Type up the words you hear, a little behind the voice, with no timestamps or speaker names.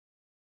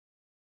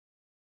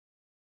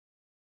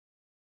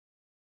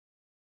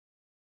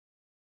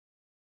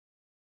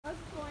Dal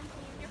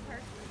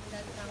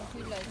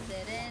tranquillo al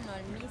sereno,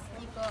 al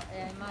mistico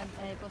e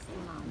ai posti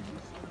magici.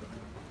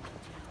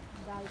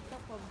 Dal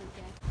top of the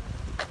cat.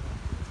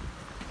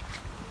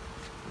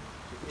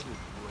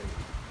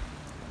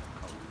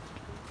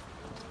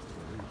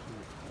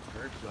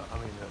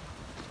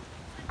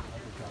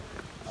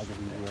 I could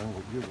be the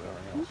angle view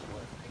everything else.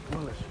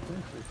 Well, it's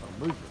essentially from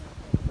movement.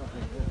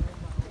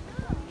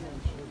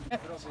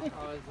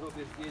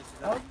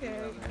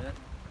 Okay.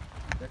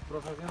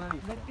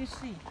 Let me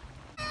see.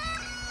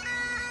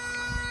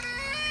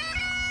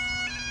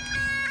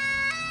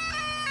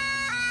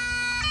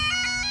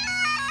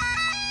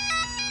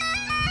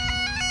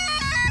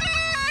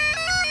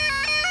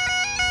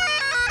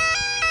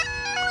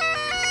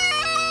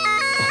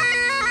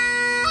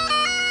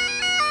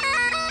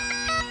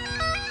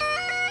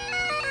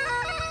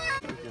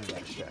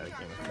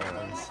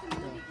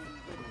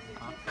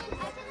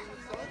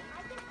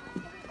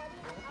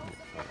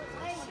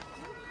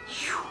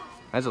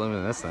 Imagine living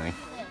in this thing.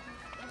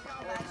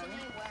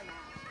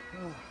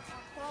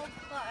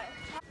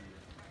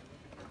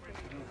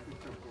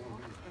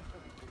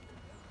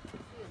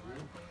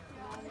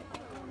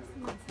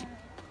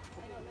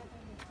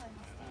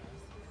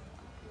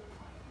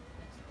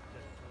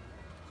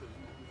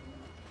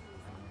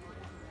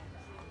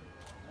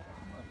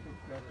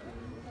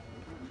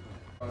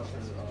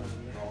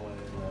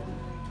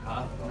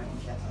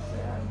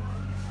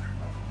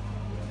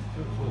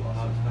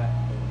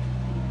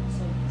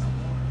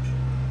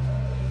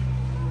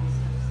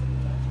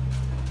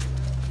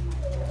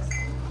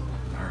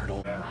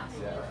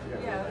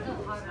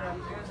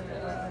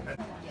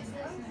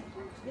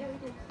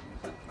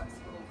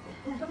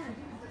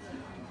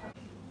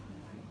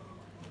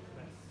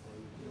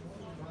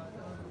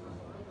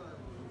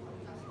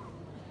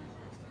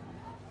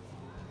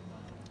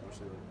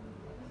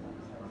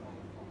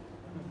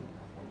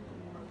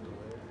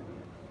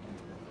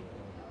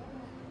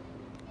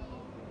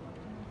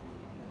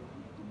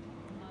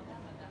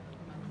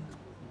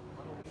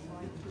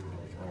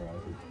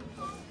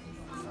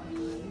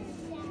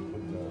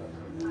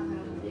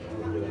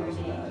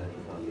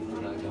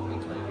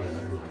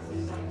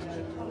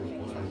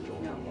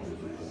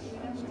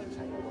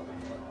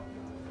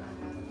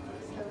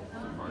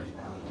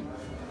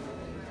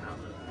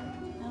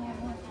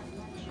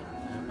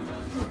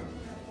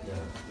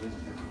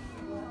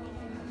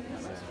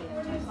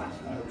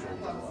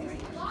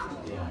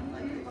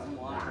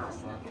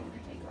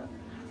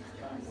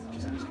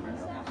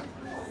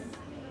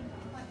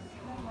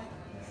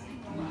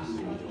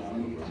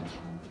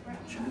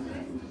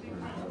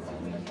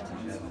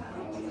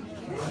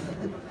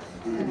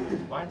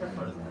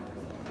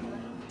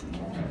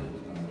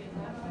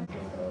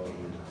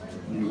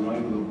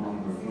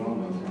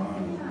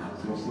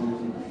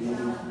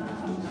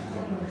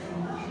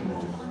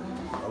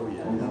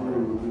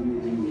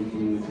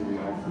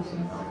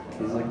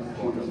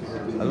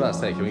 I was about to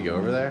say, can we go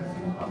over there?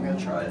 I'm gonna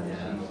try it.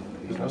 Yeah.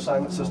 There's no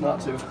sign that says not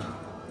to.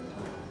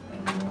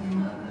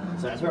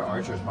 So that's where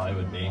archers probably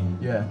would be.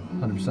 Yeah,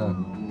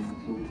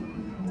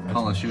 100%.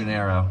 Cullen, shoot an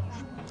arrow.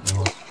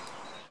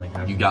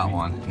 You got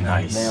one.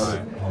 Nice. Nailed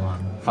it. Hold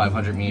on.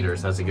 500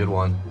 meters, that's a good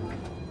one.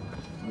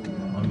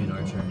 Let me an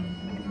archer.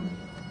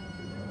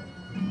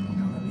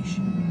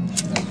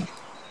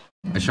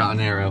 I shot an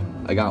arrow.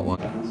 I got one.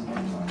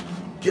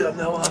 Get up,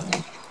 Noah.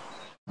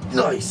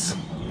 Nice.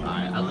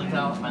 Alright, I looked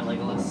out my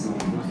Legolas.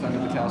 Under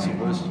the castle,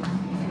 boys.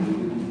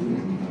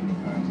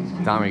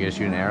 Tom, are you gonna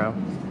shoot an arrow?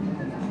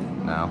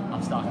 No.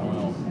 I'm stocking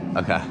oil.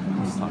 Okay.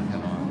 I'm stocking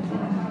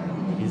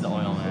oil. He's the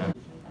oil man.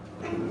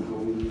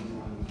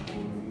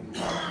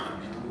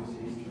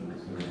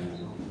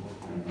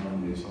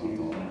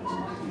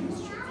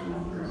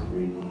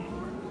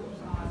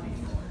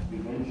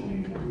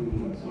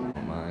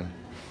 Mine.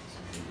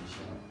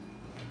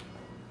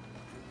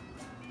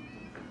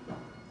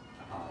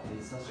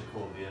 It's such a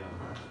cool view.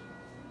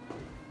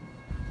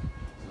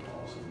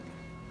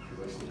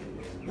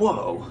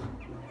 Whoa.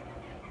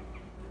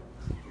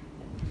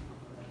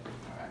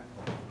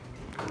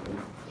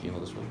 Can you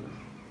hold this one?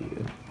 Yeah.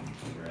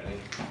 You ready?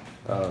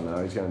 I don't know,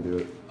 he's gonna do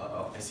it.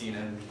 Uh-oh, I see an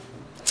enemy.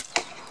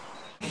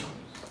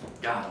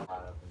 God.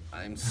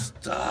 I'm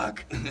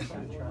stuck.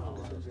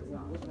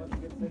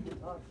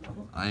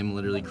 I'm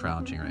literally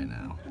crouching right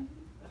now.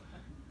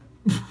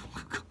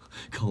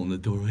 Cullen, the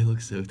doorway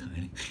looks so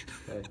tiny.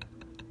 Okay.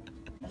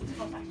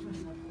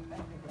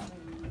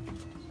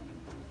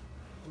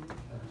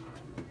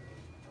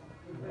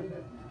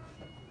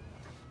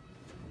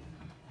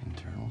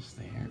 Internal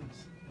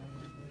stairs.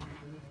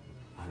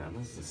 Oh, that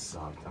must have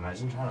sucked.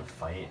 Imagine trying to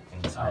fight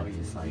inside of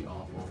this, like,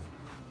 awful.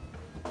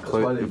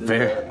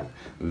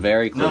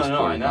 Very close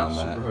No, I know.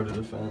 combat. Super hard to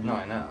defend. No,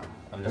 I know.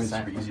 I'm I mean, just it's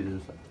super saying. easy to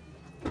defend.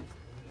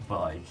 But,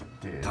 like,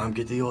 dude. Tom,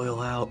 get the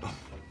oil out.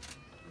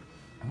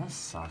 That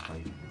must suck,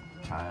 like,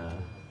 trying to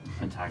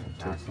attack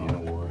a castle. Turkey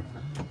in a war.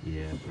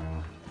 Yeah,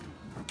 bro.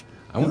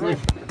 I wonder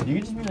if, You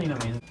could just be, like,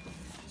 amazing.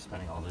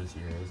 Spending all those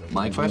years. Like,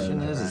 my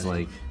question is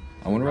like,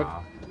 I wonder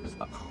Wow.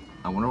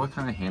 what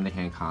kind of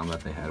hand-to-hand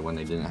combat they had when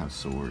they didn't have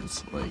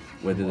swords. Like,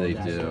 what did they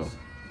That's do? just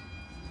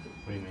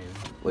do you mean?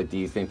 Like, do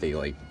you think they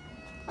like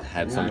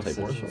had some type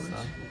of?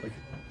 Like,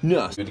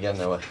 No. Good again,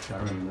 Noah.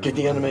 Get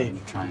the enemy.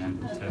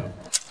 triangle too.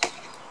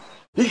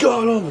 He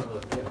got him.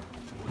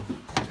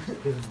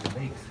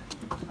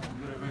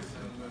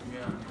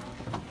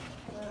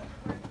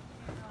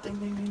 Ding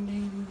ding ding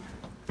ding.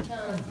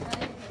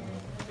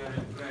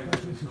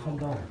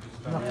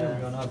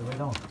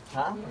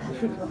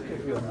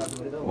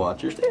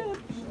 Watch your step.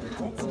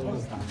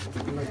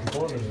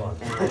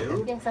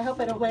 Yes, I hope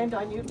I don't land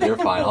on you. You're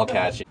fine. I'll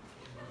catch you.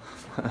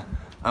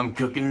 I'm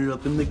cooking it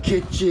up in the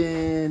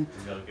kitchen.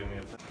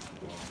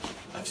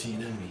 I've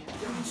seen an enemy.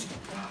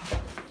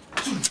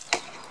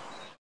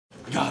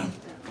 I got him.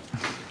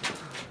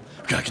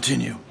 We gotta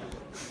continue.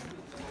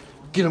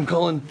 Get him,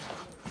 Cullen.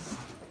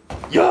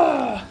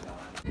 Yeah!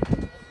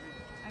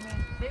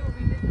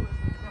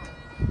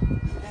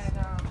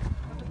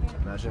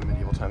 Imagine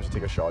medieval times you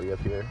take a shotty up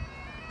here.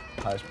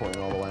 Highest point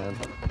in all the land.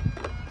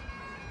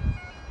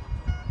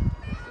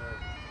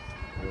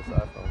 Where's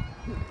that from?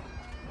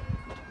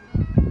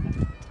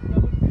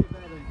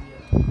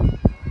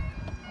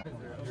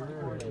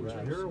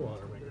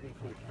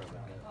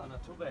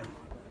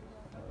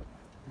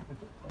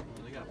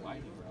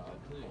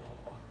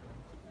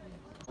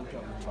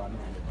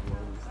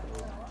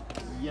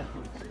 Yeah.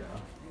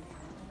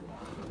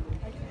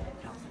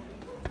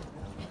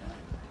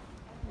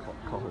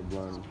 Call her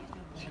Blarney.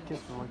 She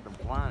gets from like the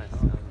blindest.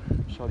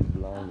 Shotty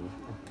Blarney.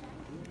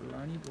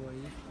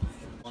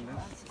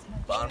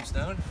 Bottom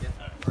stone?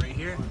 Right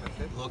here.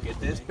 Look at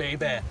this,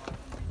 baby.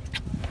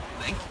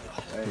 Thank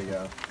you. There you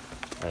go.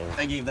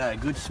 I gave that a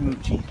good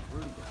smoochie.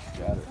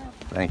 Got it.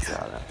 Thanks.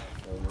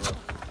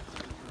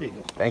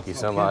 Thank you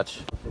so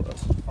much.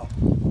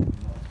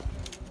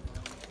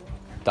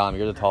 Dom,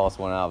 you're the tallest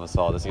one out of us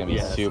all. This is gonna be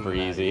super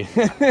easy.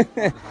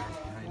 It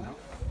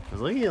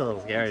was looking a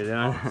little scary,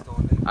 didn't it?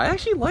 I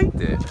actually liked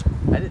it.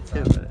 I did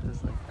too, but it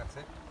was like.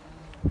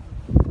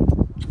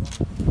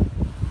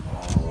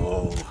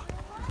 Oh.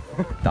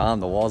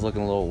 Dom, the wall's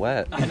looking a little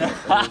wet. Good,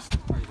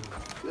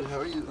 how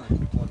are you?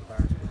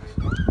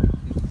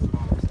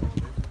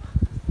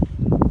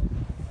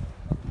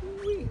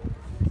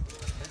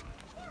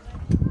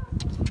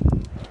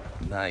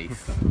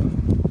 Nice.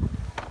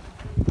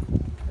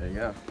 There you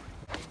go.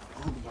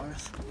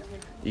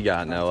 You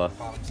got it, Noah.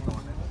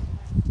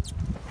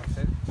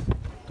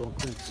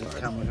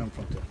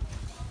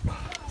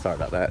 Sorry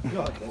about that.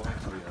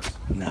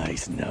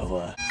 Nice,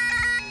 Noah.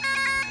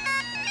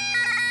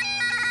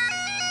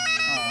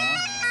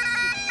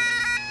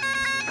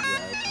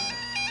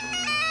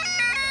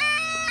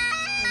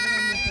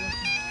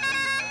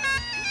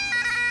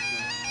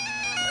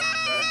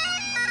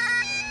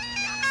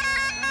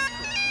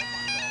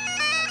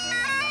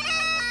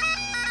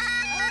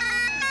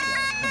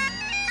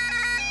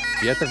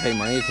 Do you have to pay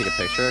money to take a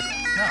picture?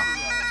 No.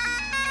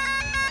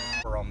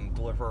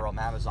 Deliver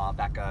Amazon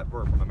back up.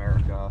 We're from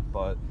America,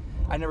 but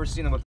I never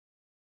seen them with